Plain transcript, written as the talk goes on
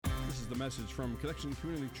the message from Connection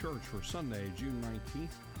Community Church for Sunday, June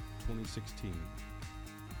 19th, 2016.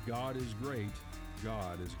 God is great.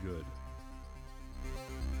 God is good.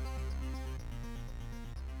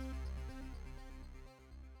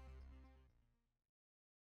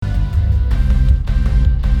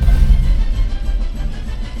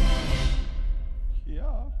 Yeah.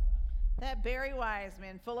 That Barry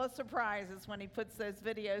Wiseman, full of surprises when he puts those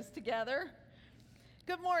videos together.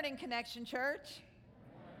 Good morning, Connection Church.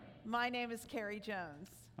 My name is Carrie Jones.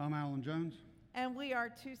 I'm Alan Jones. And we are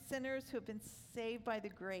two sinners who have been saved by the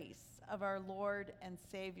grace of our Lord and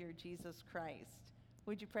Savior, Jesus Christ.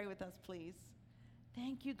 Would you pray with us, please?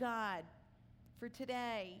 Thank you, God, for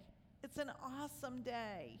today. It's an awesome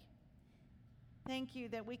day. Thank you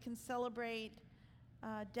that we can celebrate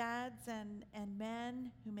dads and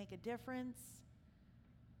men who make a difference.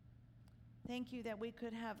 Thank you that we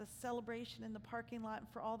could have a celebration in the parking lot and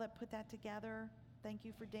for all that put that together. Thank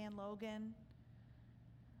you for Dan Logan.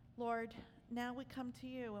 Lord, now we come to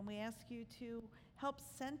you and we ask you to help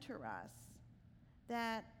center us,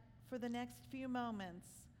 that for the next few moments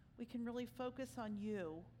we can really focus on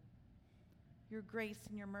you, your grace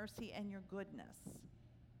and your mercy and your goodness.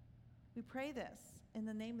 We pray this in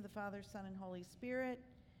the name of the Father, Son, and Holy Spirit.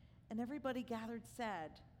 And everybody gathered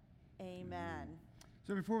said, Amen.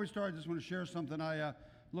 So before we start, I just want to share something. I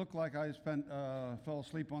look like I fell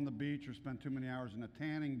asleep on the beach or spent too many hours in a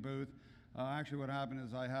tanning booth. Actually, what happened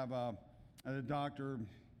is I have a doctor,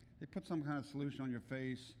 they put some kind of solution on your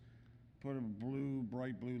face, put a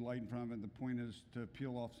bright blue light in front of it. The point is to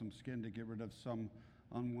peel off some skin to get rid of some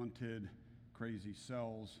unwanted crazy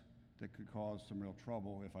cells that could cause some real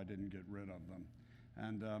trouble if I didn't get rid of them.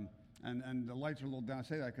 And the lights are a little down. I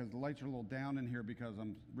say that because the lights are a little down in here because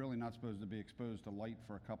I'm really not supposed to be exposed to light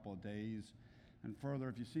for a couple of days. And further,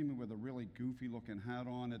 if you see me with a really goofy looking hat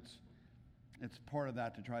on, it's part of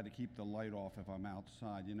that to try to keep the light off if I'm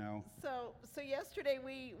outside, you know. So yesterday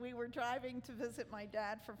we were driving to visit my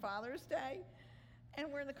dad for Father's Day,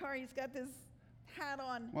 and we're in the car. He's got this hat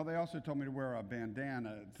on. Well, they also told me to wear a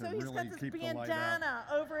bandana to really keep the light out. So he's got this bandana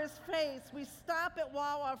over his face. We stop at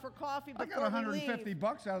Wawa for coffee before we leave. I got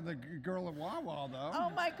 $150 out of the girl at Wawa, though. Oh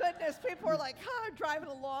my goodness! People are like, driving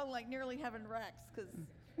along like nearly having wrecks. Cause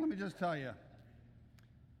let me just tell you,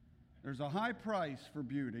 there's a high price for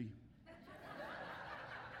beauty,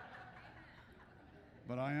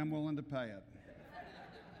 but I am willing to pay it.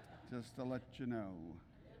 Just to let you know.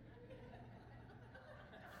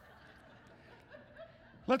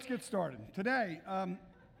 Let's get started. Today,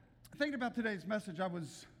 thinking about today's message,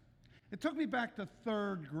 it took me back to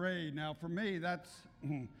third grade. Now, for me, that's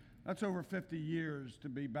over 50 years to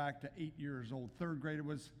be back to 8 years old. Third grade, it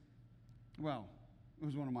was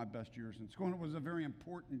one of my best years in school, and it was a very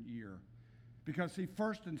important year. Because, see,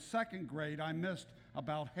 first and second grade, I missed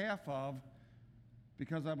about half of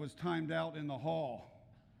because I was timed out in the hall.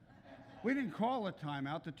 We didn't call it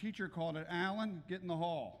timeout. The teacher called it, Alan, get in the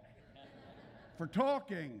hall. For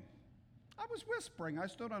talking. I was whispering. I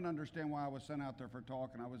still don't understand why I was sent out there for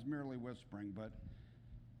talking. I was merely whispering, but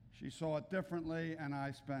she saw it differently, and I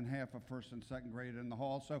spent half of first and second grade in the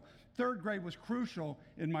hall. So third grade was crucial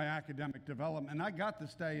in my academic development, and I got to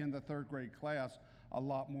stay in the third grade class a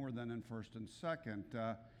lot more than in first and second.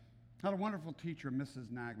 I had a wonderful teacher, Mrs.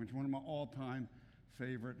 Nagman. She's one of my all-time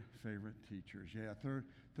favorite teachers. Yeah,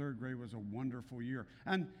 third grade was a wonderful year.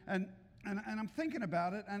 And I'm thinking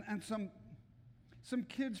about it, and some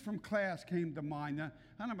kids from class came to mind. I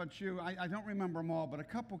don't know about you. I don't remember them all, but a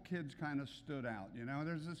couple kids kind of stood out. You know,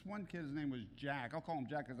 there's this one kid, his name was Jack. I'll call him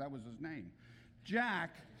Jack because that was his name.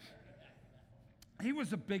 Jack, he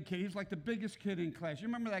was a big kid. He was like the biggest kid in class. You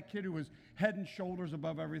remember that kid who was head and shoulders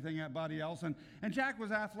above everybody else? And Jack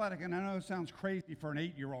was athletic, and I know it sounds crazy for an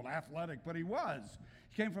 8-year-old athletic, but he was.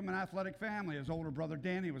 He came from an athletic family. His older brother,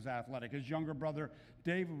 Danny, was athletic. His younger brother,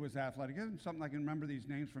 David, was athletic. Isn't something I can remember these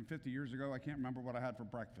names from 50 years ago? I can't remember what I had for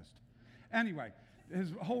breakfast. Anyway,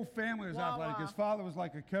 his whole family was athletic. His father was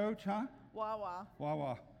like a coach, huh? Wawa.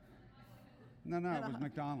 Wawa. No, it was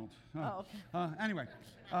McDonald's. Oh, okay. Anyway,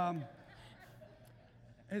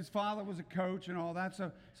 his father was a coach and all that.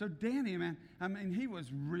 So Danny, man, I mean, he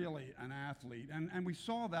was really an athlete. And we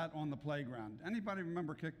saw that on the playground. Anybody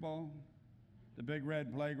remember kickball? The big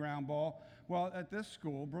red playground ball? Well, at this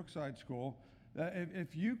school, Brookside School,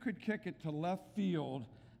 if you could kick it to left field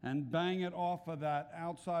and bang it off of that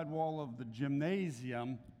outside wall of the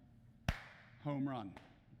gymnasium, home run.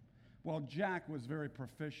 Well, Jack was very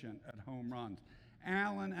proficient at home runs.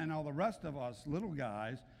 Alan and all the rest of us little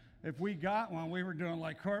guys, if we got one, we were doing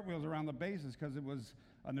like cartwheels around the bases because it was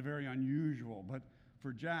very unusual. But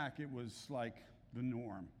for Jack, it was like the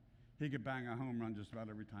norm. he could bang a home run just about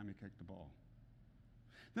every time he kicked the ball.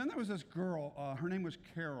 Then there was this girl, her name was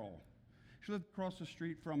Carol. She lived across the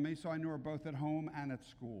street from me, so I knew her both at home and at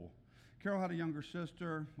school. Carol had a younger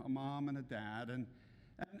sister, a mom, and a dad, and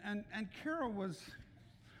Carol was,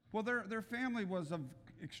 well, their family was of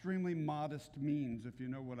extremely modest means, if you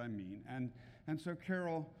know what I mean. And so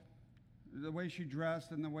Carol, the way she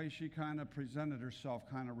dressed and the way she kind of presented herself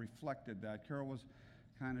kind of reflected that. Carol was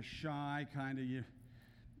kind of shy,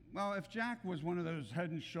 well, if Jack was one of those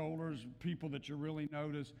head and shoulders people that you really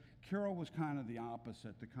notice, Carol was kind of the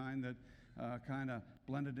opposite, the kind that kind of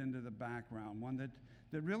blended into the background, one that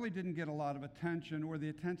really didn't get a lot of attention, or the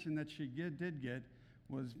attention that she did get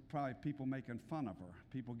was probably people making fun of her,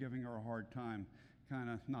 people giving her a hard time, kind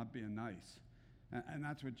of not being nice. And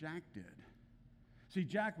that's what Jack did. See,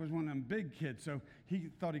 Jack was one of them big kids, so he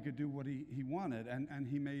thought he could do what he wanted, and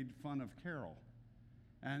he made fun of Carol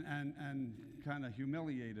and kind of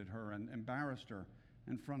humiliated her and embarrassed her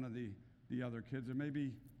in front of the other kids. Or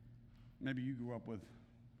maybe you grew up with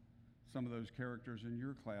some of those characters in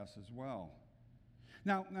your class as well.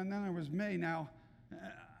 Now, and then there was me. Now,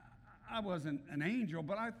 I wasn't an angel,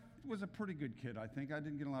 but I was a pretty good kid, I think. I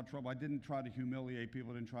didn't get in a lot of trouble. I didn't try to humiliate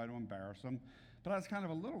people, didn't try to embarrass them. But I was kind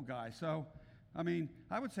of a little guy. So, I mean,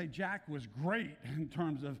 I would say Jack was great in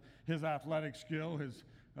terms of his athletic skill, his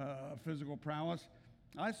physical prowess.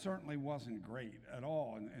 I certainly wasn't great at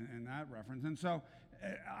all in that reference. And so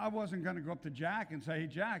I wasn't going to go up to Jack and say, hey,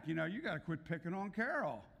 Jack, you got to quit picking on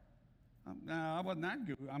Carol. No, I wasn't that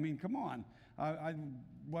good. I mean, come on. I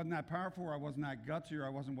wasn't that powerful, or I wasn't that gutsy, or I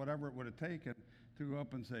wasn't whatever it would have taken to go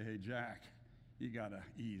up and say, hey, Jack, you got to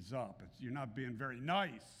ease up. You're not being very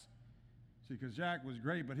nice. See, because Jack was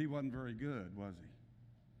great, but he wasn't very good, was he?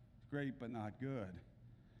 Great, but not good.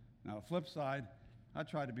 Now, the flip side, I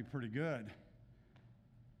tried to be pretty good.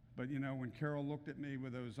 But, when Carol looked at me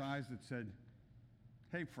with those eyes that said,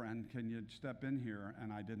 hey, friend, can you step in here?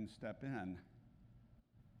 And I didn't step in.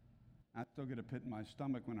 I still get a pit in my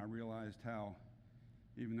stomach when I realized how,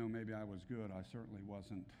 even though maybe I was good, I certainly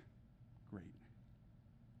wasn't great.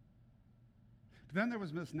 But then there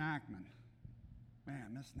was Miss Nachman.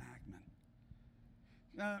 Man, Miss Nachman.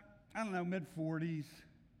 I don't know, mid-40s.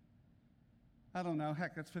 I don't know.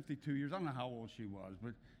 Heck, that's 52 years. I don't know how old she was,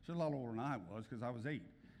 but she's a lot older than I was because I was 8.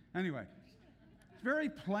 Anyway, it's very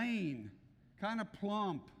plain, kind of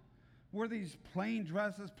plump. Wore these plain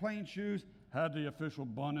dresses, plain shoes. Had the official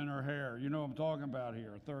bun in her hair. You know what I'm talking about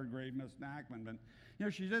here, 3rd grade Miss Nachman. But,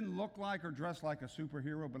 she didn't look like or dress like a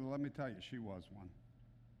superhero, but let me tell you, she was one.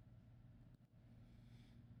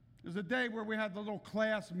 There's a day where we had the little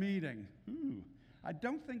class meeting. I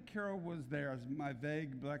don't think Carol was there, as my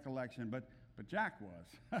vague recollection, but Jack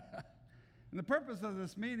was. And the purpose of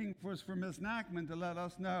this meeting was for Miss Nachman to let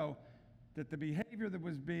us know that the behavior that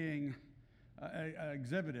was being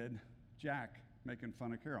exhibited, Jack making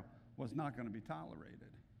fun of Carol, was not going to be tolerated.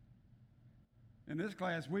 In this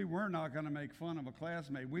class, we were not going to make fun of a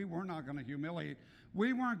classmate. We were not going to humiliate.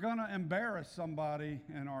 We weren't going to embarrass somebody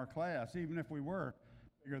in our class, even if we were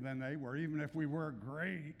bigger than they were, even if we were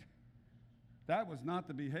great. That was not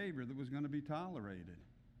the behavior that was going to be tolerated.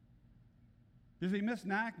 You see, Miss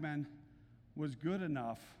Nachman was good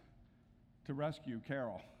enough to rescue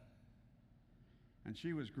Carol. And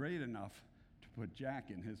she was great enough to put Jack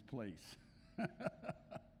in his place.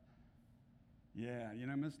 Yeah,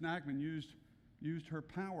 Miss Nachman used her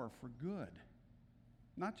power for good.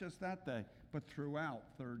 Not just that day, but throughout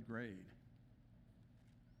 3rd grade.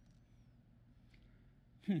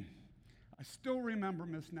 I still remember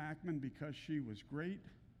Miss Nachman because she was great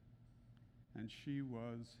and she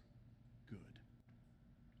was good.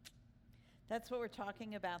 That's what we're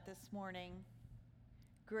talking about this morning.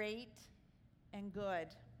 Great and good.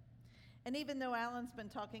 And even though Alan's been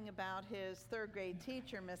talking about his 3rd grade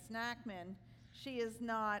teacher, Miss Nachman, she is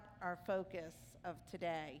not our focus of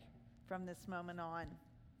today from this moment on.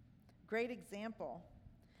 Great example.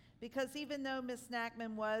 Because even though Miss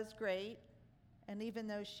Nachman was great, and even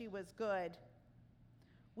though she was good,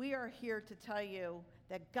 we are here to tell you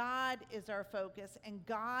that God is our focus, and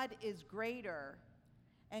God is greater,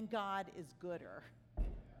 and God is gooder.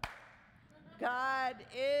 God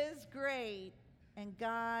is great, and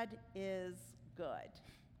God is good.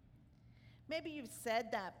 Maybe you've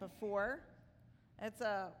said that before. It's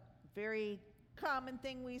a very common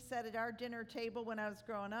thing we said at our dinner table when I was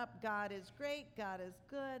growing up. God is great, God is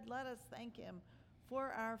good. Let us thank him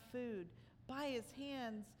for our food. By his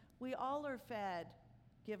hands, we all are fed.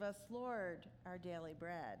 Give us, Lord, our daily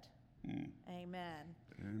bread. Amen.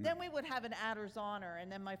 Then we would have an Adder's Honor,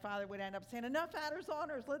 and then my father would end up saying, enough Adder's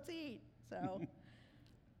Honors, let's eat. So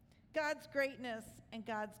God's greatness and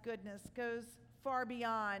God's goodness goes far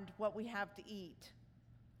beyond what we have to eat,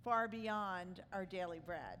 far beyond our daily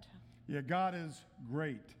bread. Yeah, God is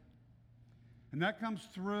great. And that comes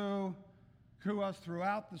through to us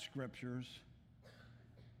throughout the scriptures.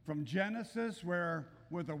 From Genesis, where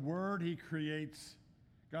with a word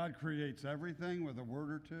God creates everything with a word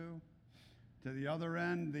or two, to the other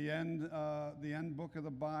end, the end book of the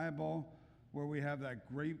Bible, where we have that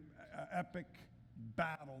great epic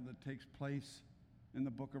battle that takes place in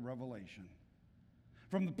the book of Revelation.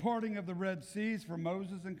 From the parting of the Red Seas for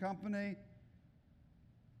Moses and company,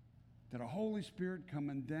 to the Holy Spirit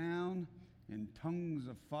coming down in tongues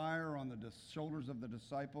of fire on the shoulders of the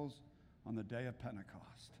disciples on the day of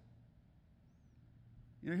Pentecost.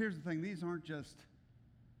 Here's the thing. These aren't just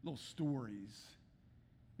little stories.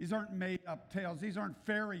 These aren't made-up tales. These aren't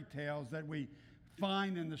fairy tales that we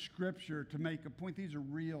find in the Scripture to make a point. These are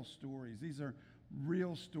real stories. These are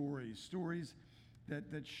real stories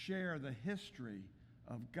that share the history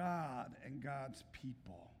of God and God's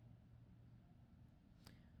people.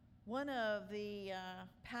 One of the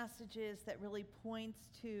passages that really points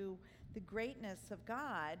to the greatness of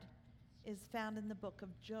God is found in the book of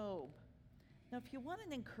Job. Now, if you want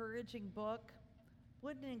an encouraging book,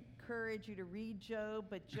 wouldn't encourage you to read Job,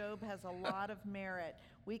 but Job has a lot of merit.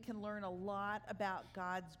 We can learn a lot about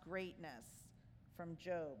God's greatness from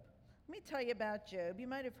Job. Let me tell you about Job. You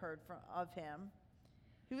might have heard of him.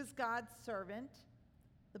 He was God's servant.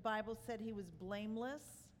 The Bible said he was blameless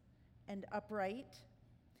and upright.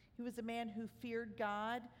 He was a man who feared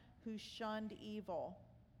God, who shunned evil,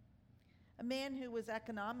 a man who was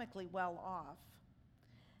economically well off,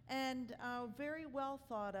 and very well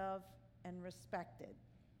thought of and respected.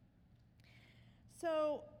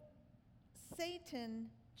 So Satan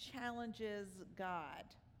challenges God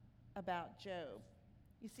about Job.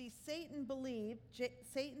 You see, Satan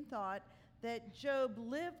thought that Job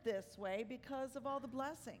lived this way because of all the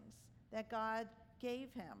blessings that God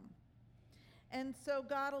gave him. And so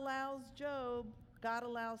God allows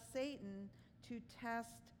Satan to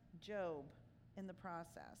test Job in the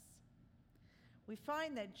process. We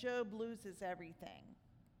find that Job loses everything.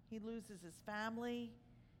 He loses his family.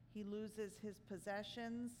 He loses his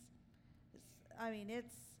possessions.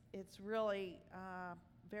 It's really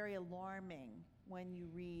very alarming when you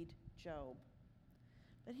read Job.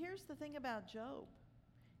 But here's the thing about Job.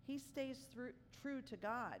 He stays true to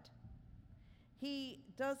God. He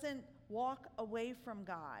doesn't walk away from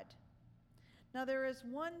God. Now, there is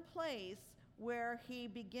one place where he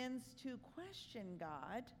begins to question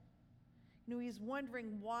God. He's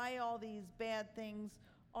wondering why all these bad things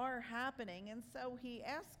are happening, and so he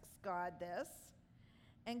asks God this,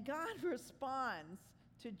 and God responds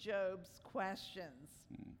to Job's questions.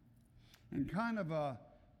 And kind of a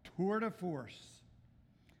tour de force.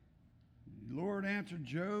 The Lord answered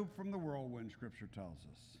Job from the whirlwind, Scripture tells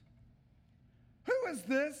us. Who is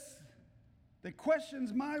this that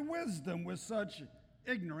questions my wisdom with such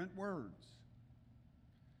ignorant words?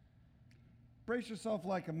 Brace yourself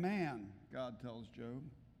like a man, God tells Job,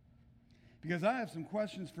 because I have some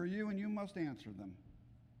questions for you and you must answer them.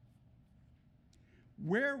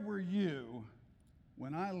 Where were you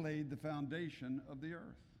when I laid the foundation of the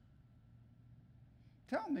earth?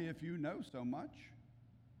 Tell me if you know so much.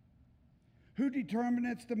 Who determined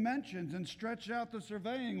its dimensions and stretched out the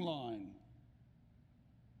surveying line?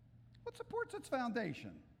 What supports its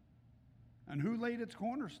foundation? And who laid its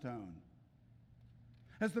cornerstone?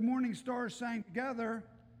 As the morning stars sang together,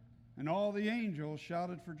 and all the angels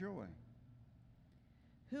shouted for joy.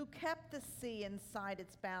 Who kept the sea inside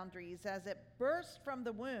its boundaries as it burst from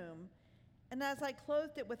the womb, and as I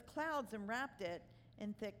clothed it with clouds and wrapped it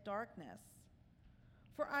in thick darkness?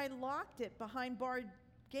 For I locked it behind barred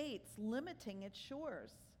gates, limiting its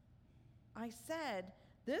shores. I said,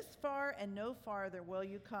 this far and no farther will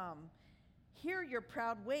you come. Here your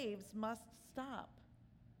proud waves must stop.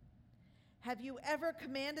 Have you ever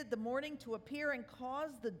commanded the morning to appear and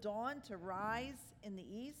caused the dawn to rise in the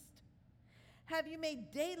east? Have you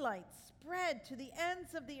made daylight spread to the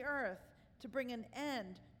ends of the earth to bring an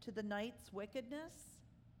end to the night's wickedness?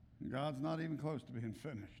 God's not even close to being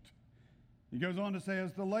finished. He goes on to say,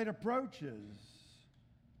 as the light approaches,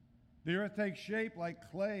 the earth takes shape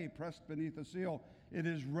like clay pressed beneath a seal. It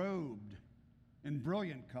is robed in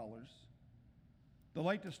brilliant colors. The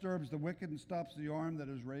light disturbs the wicked and stops the arm that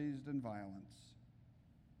is raised in violence.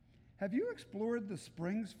 Have you explored the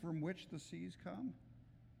springs from which the seas come?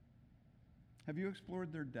 Have you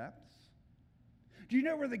explored their depths? Do you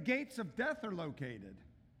know where the gates of death are located?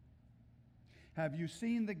 Have you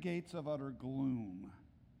seen the gates of utter gloom?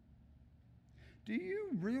 Do you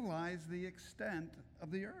realize the extent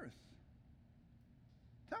of the earth.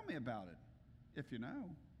 Tell me about it, if you know.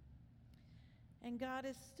 And God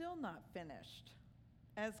is still not finished.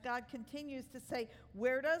 As God continues to say,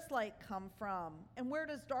 where does light come from? And where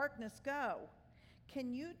does darkness go?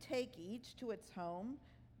 Can you take each to its home?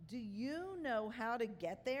 Do you know how to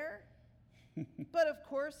get there? But of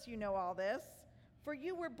course you know all this, for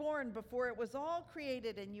you were born before it was all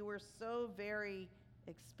created, and you were so very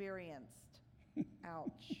experienced.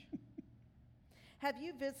 Ouch. Have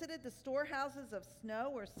you visited the storehouses of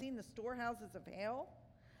snow or seen the storehouses of hail?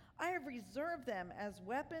 I have reserved them as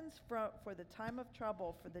weapons for the time of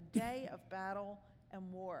trouble, for the day of battle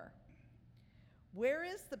and war. Where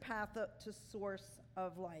is the path to source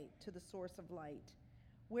of light, to the source of light?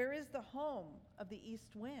 Where is the home of the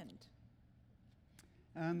east wind?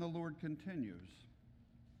 And the Lord continues.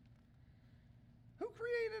 Who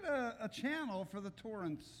created a channel for the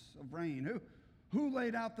torrents of rain? Who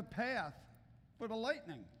laid out the path for the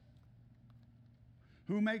lightning?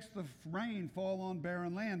 Who makes the rain fall on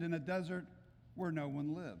barren land in a desert where no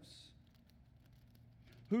one lives?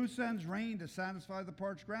 Who sends rain to satisfy the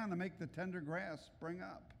parched ground and make the tender grass spring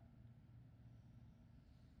up?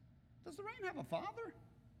 Does the rain have a father?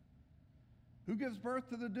 Who gives birth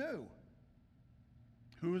to the dew?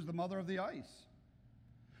 Who is the mother of the ice?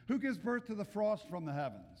 Who gives birth to the frost from the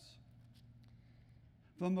heavens?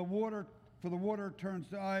 For the water turns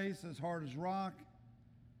to ice as hard as rock,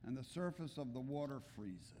 and the surface of the water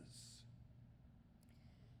freezes.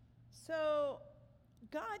 So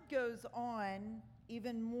God goes on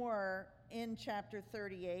even more in chapter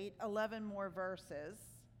 38, 11 more verses.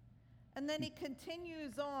 And then he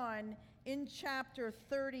continues on in chapter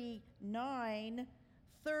 39,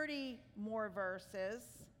 30 more verses.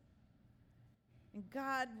 And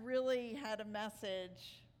God really had a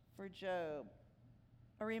message for Job,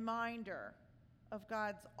 a reminder of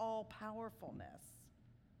God's all-powerfulness.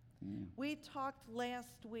 We talked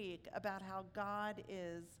last week about how God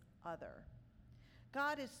is other.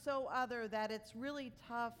 God is so other that it's really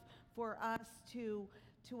tough for us to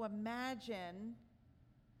imagine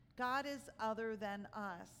God is other than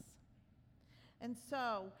us. And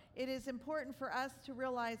so it is important for us to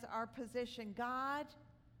realize our position. God,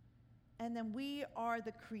 and then we are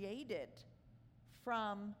the created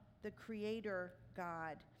from the Creator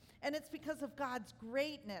God. And it's because of God's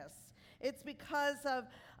greatness. It's because of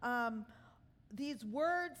these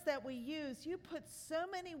words that we use. You put so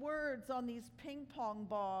many words on these ping pong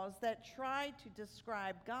balls that try to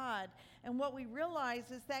describe God. And what we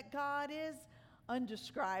realize is that God is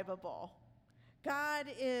undescribable. God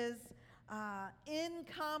is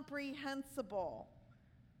incomprehensible.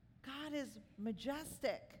 God is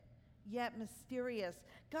majestic, yet mysterious.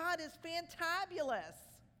 God is fantabulous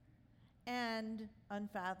and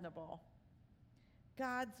unfathomable.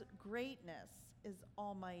 God's greatness is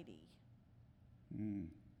almighty.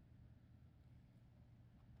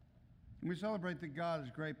 We celebrate that God is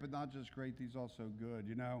great, but not just great, he's also good.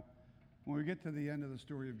 You know, when we get to the end of the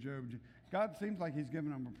story of Job, God seems like he's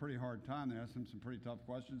giving him a pretty hard time. They asked him some pretty tough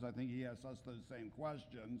questions. I think he asked us those same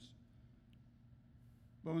questions.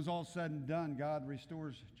 But when it's all said and done, God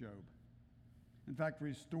restores Job. In fact,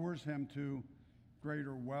 restores him to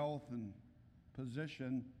greater wealth and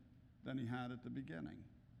position than he had at the beginning.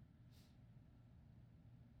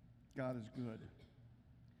 God is good.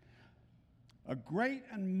 A great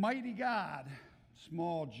and mighty God,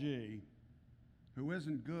 small g, who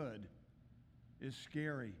isn't good, is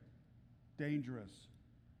scary, dangerous,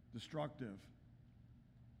 destructive.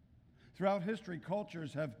 Throughout history,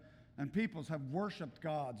 cultures and peoples have worshiped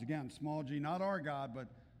gods, again, small g, not our God, but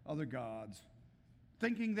other gods,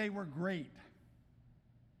 thinking they were great.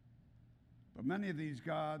 But many of these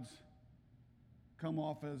gods come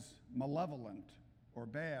off as malevolent or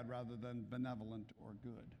bad rather than benevolent or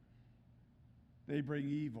good. They bring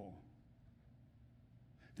evil.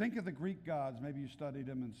 Think of the Greek gods. Maybe you studied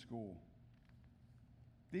them in school.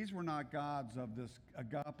 These were not gods of this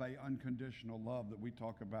agape, unconditional love that we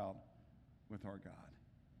talk about with our God.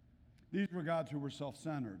 These were gods who were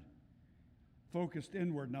self-centered, focused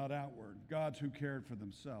inward, not outward, gods who cared for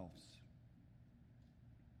themselves.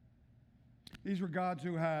 These were gods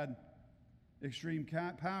who had extreme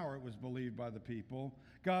power, it was believed by the people,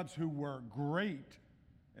 gods who were great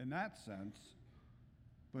in that sense,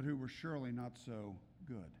 but who were surely not so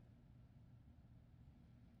good.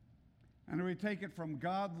 And if we take it from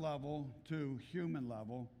God level to human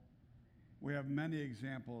level, we have many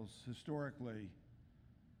examples historically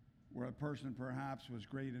where a person perhaps was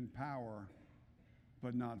great in power,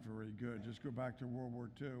 but not very good. Just go back to World War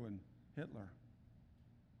II and Hitler.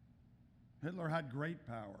 Hitler had great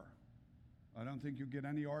power, I don't think you'll get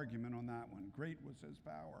any argument on that one. Great was his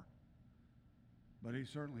power. But he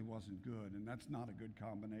certainly wasn't good, and that's not a good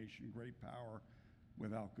combination, great power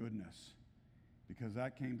without goodness, because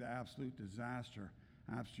that came to absolute disaster,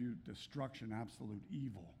 absolute destruction, absolute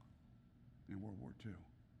evil in World War II.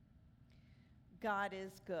 God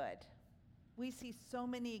is good. We see so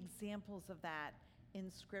many examples of that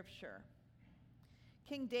in Scripture.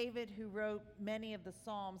 King David, who wrote many of the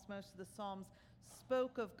Psalms, most of the Psalms,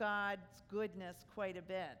 spoke of God's goodness quite a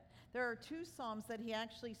bit. There are two Psalms that he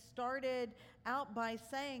actually started out by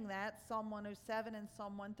saying that, Psalm 107 and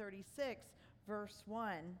Psalm 136, verse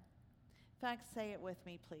 1. In fact, say it with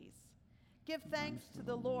me, please. Give thanks to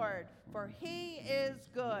the Lord, for he is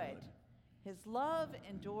good. His love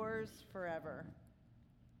endures forever.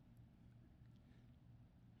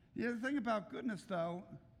 Yeah, the thing about goodness, though,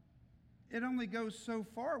 it only goes so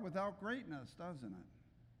far without greatness, doesn't it?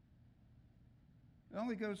 It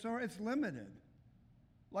only goes so far. It's limited.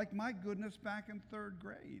 Like my goodness back in third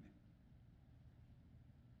grade.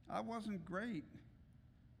 I wasn't great.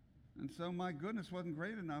 And so my goodness wasn't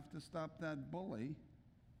great enough to stop that bully.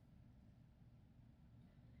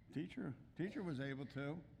 Teacher was able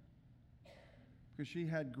to, because she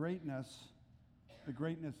had greatness, the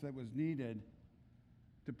greatness that was needed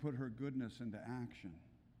to put her goodness into action.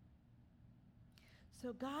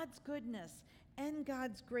 So God's goodness and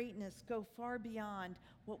God's greatness go far beyond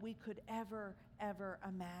what we could ever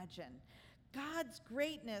imagine. God's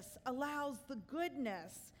greatness allows the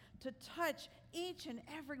goodness to touch each and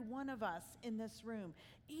every one of us in this room,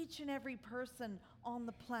 each and every person on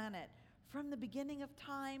the planet, from the beginning of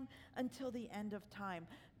time until the end of time.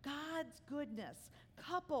 God's goodness,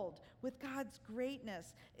 coupled with God's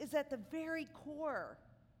greatness, is at the very core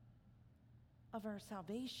of our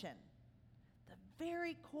salvation. The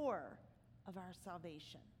very core of our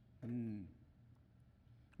salvation.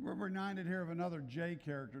 We're reminded here of another J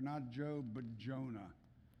character, not Job, but Jonah.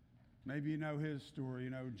 Maybe you know his story. You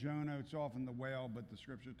know, Jonah, it's often the whale, but the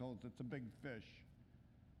scripture told us it's a big fish.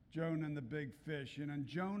 Jonah and the big fish. And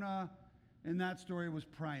Jonah, in that story, was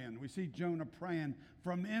praying. We see Jonah praying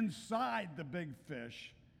from inside the big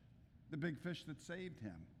fish that saved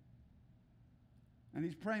him. And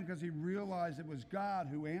he's praying because he realized it was God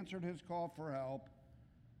who answered his call for help,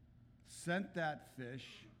 sent that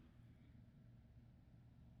fish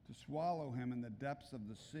to swallow him in the depths of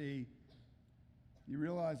the sea. He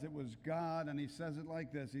realized it was God, and he says it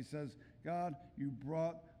like this. He says, God, you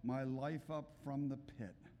brought my life up from the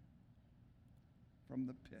pit. From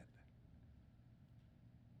the pit.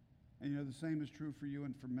 And you know, the same is true for you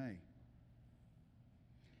and for me.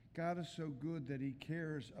 God is so good that he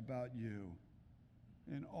cares about you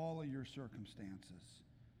in all of your circumstances,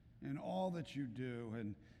 in all that you do,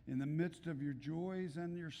 and in the midst of your joys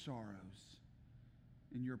and your sorrows,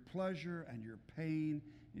 in your pleasure and your pain,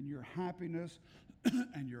 in your happiness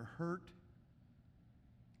and your hurt,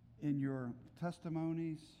 in your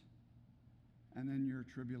testimonies and in your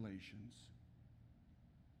tribulations.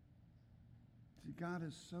 See, God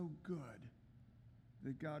is so good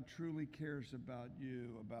that God truly cares about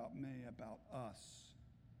you, about me, about us,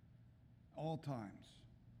 all times,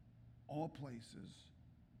 all places,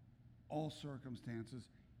 all circumstances,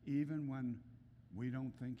 even when we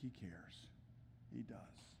don't think he cares. He does.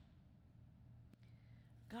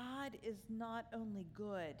 God is not only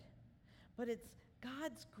good, but it's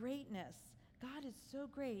God's greatness. God is so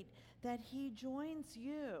great that he joins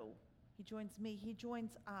you. He joins me. He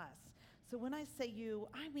joins us. So when I say you,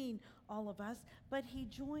 I mean all of us, but he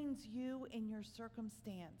joins you in your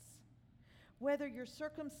circumstance. Whether your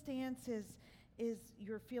circumstance is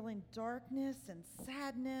you're feeling darkness and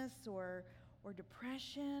sadness or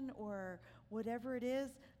depression or whatever it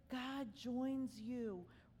is, God joins you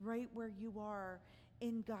right where you are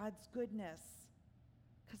in God's goodness,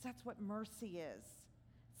 because that's what mercy is.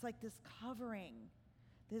 It's like this covering,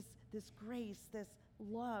 this grace, this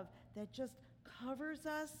love that just covers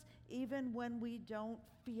us even when we don't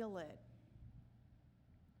feel it.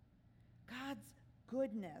 God's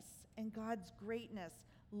goodness and God's greatness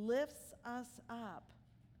lifts us up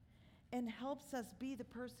and helps us be the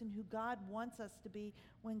person who God wants us to be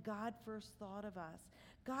when God first thought of us.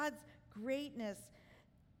 God's greatness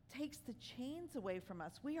takes the chains away from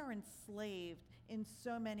us. We are enslaved in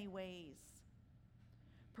so many ways.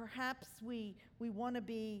 Perhaps we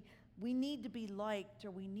need to be liked,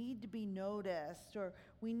 or we need to be noticed, or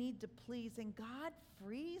we need to please, and God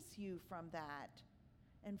frees you from that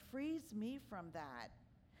and frees me from that.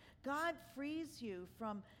 God frees you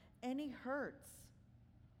from any hurts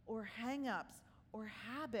or hang-ups or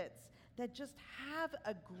habits that just have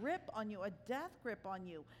a grip on you, a death grip on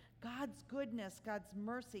you. God's goodness, God's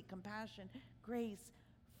mercy, compassion, grace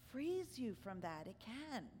frees you from that. It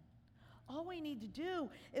can. All we need to do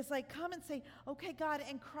is come and say, okay, God,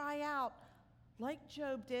 and cry out like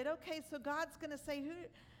Job did. Okay, so God's going to say,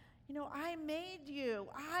 I made you.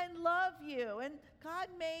 I love you. And God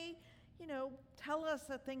may, tell us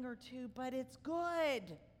a thing or two, but it's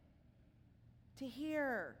good to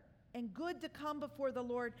hear and good to come before the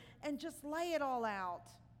Lord and just lay it all out.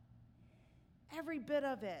 Every bit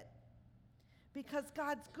of it. Because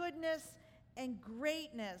God's goodness and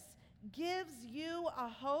greatness gives you a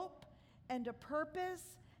hope and a purpose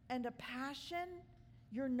and a passion.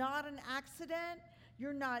 You're not an accident.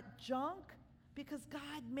 You're not junk, because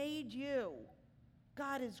God made you.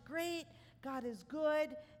 God is great, God is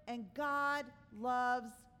good, and God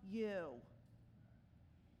loves you.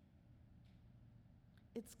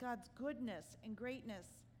 It's God's goodness and greatness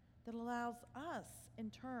that allows us, in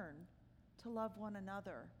turn, to love one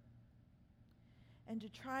another. And to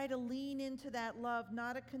try to lean into that love,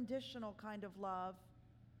 not a conditional kind of love,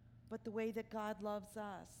 but the way that God loves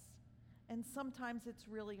us. And sometimes it's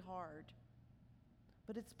really hard.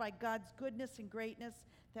 But it's by God's goodness and greatness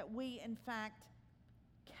that we, in fact,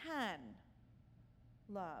 can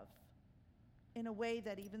love in a way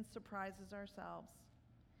that even surprises ourselves.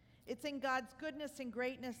 It's in God's goodness and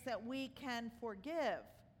greatness that we can forgive.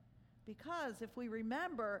 Because if we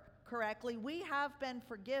remember correctly, we have been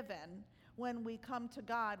forgiven when we come to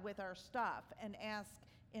God with our stuff and ask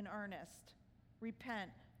in earnest,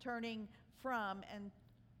 repent, turning from and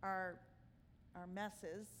our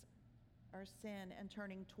messes, our sin, and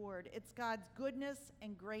turning toward. It's God's goodness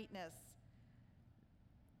and greatness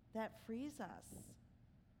that frees us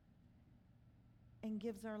and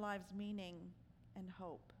gives our lives meaning and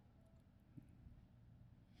hope.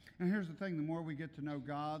 And here's the thing, the more we get to know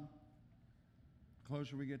God, the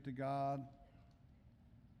closer we get to God,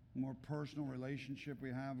 the more personal relationship we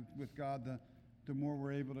have with God, the more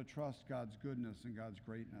we're able to trust God's goodness and God's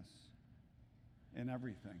greatness in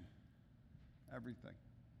everything. Everything.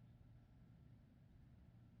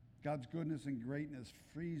 God's goodness and greatness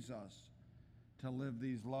frees us to live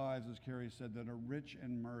these lives, as Carrie said, that are rich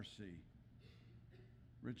in mercy,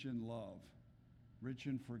 rich in love, rich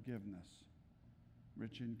in forgiveness,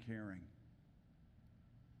 rich in caring.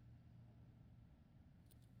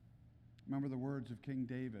 Remember the words of King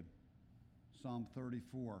David, Psalm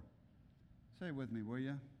 34. Say it with me, will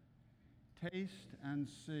you? Taste and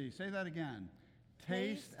see. Say that again.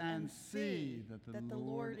 Taste and see that the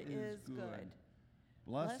Lord is good.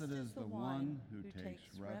 Blessed is the one who takes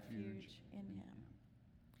refuge in him.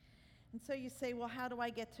 And so you say, well, how do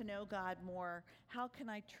I get to know God more? How can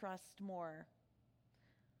I trust more?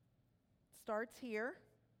 Starts here.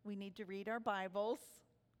 We need to read our Bibles.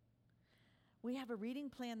 We have a reading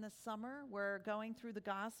plan this summer. We're going through the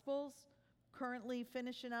Gospels, currently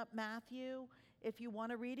finishing up Matthew. If you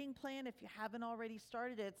want a reading plan, if you haven't already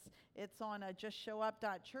started, it's on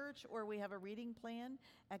justshowup.church, or we have a reading plan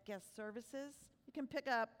at guest services. You can pick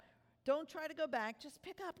up. Don't try to go back. Just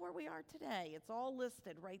pick up where we are today. It's all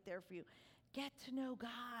listed right there for you. Get to know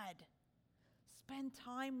God. Spend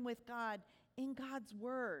time with God in God's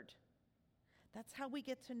Word. That's how we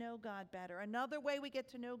get to know God better. Another way we get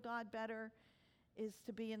to know God better is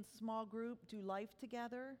to be in small group, do life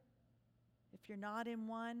together. If you're not in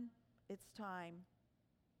one, it's time.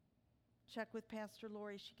 Check with Pastor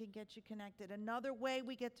Lori. She can get you connected. Another way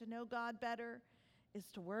we get to know God better is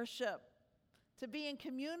to worship, to be in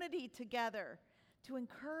community together, to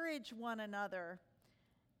encourage one another,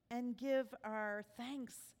 and give our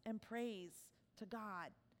thanks and praise to God.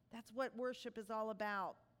 That's what worship is all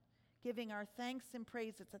about. Giving our thanks and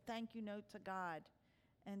praise. It's a thank you note to God,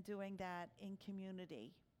 and doing that in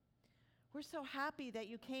community. We're so happy that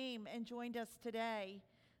you came and joined us today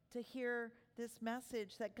to hear this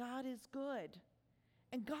message that God is good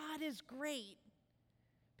and God is great,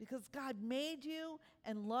 because God made you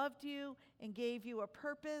and loved you and gave you a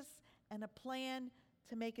purpose and a plan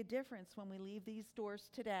to make a difference when we leave these doors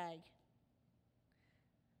today.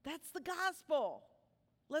 That's the gospel.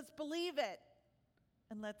 Let's believe it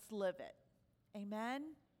and let's live it. Amen?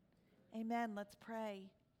 Amen. Let's pray.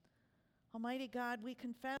 Almighty God, we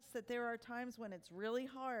confess that there are times when it's really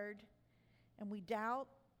hard and we doubt,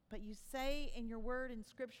 but you say in your word in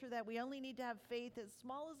Scripture that we only need to have faith as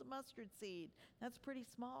small as a mustard seed. That's pretty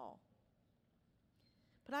small.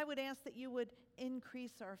 But I would ask that you would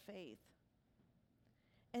increase our faith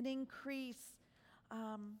and increase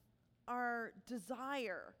our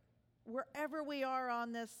desire wherever we are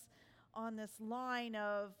on this line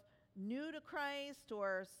of new to Christ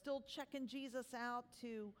or still checking Jesus out,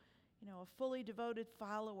 to a fully devoted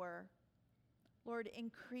follower. Lord,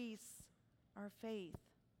 increase our faith.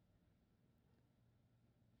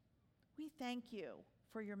 We thank you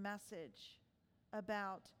for your message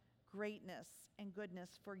about greatness and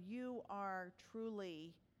goodness, for you are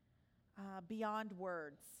truly beyond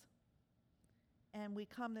words. And we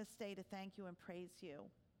come this day to thank you and praise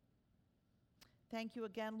you. Thank you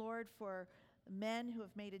again, Lord, for men who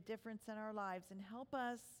have made a difference in our lives, and help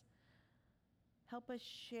us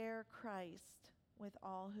share Christ with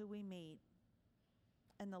all who we meet,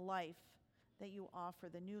 and the life that you offer,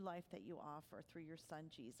 the new life that you offer through your Son,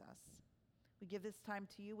 Jesus. We give this time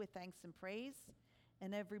to you with thanks and praise,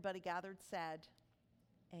 and everybody gathered said,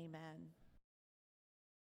 amen.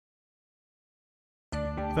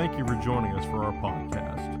 Thank you for joining us for our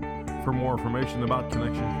podcast. For more information about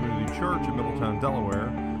Connection Community Church in Middletown,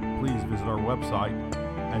 Delaware, please visit our website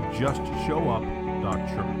at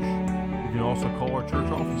justshowup.church. You can also call our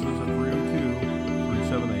church offices at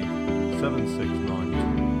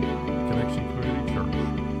 302-378-7692. Connection Community Church,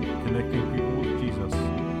 connecting people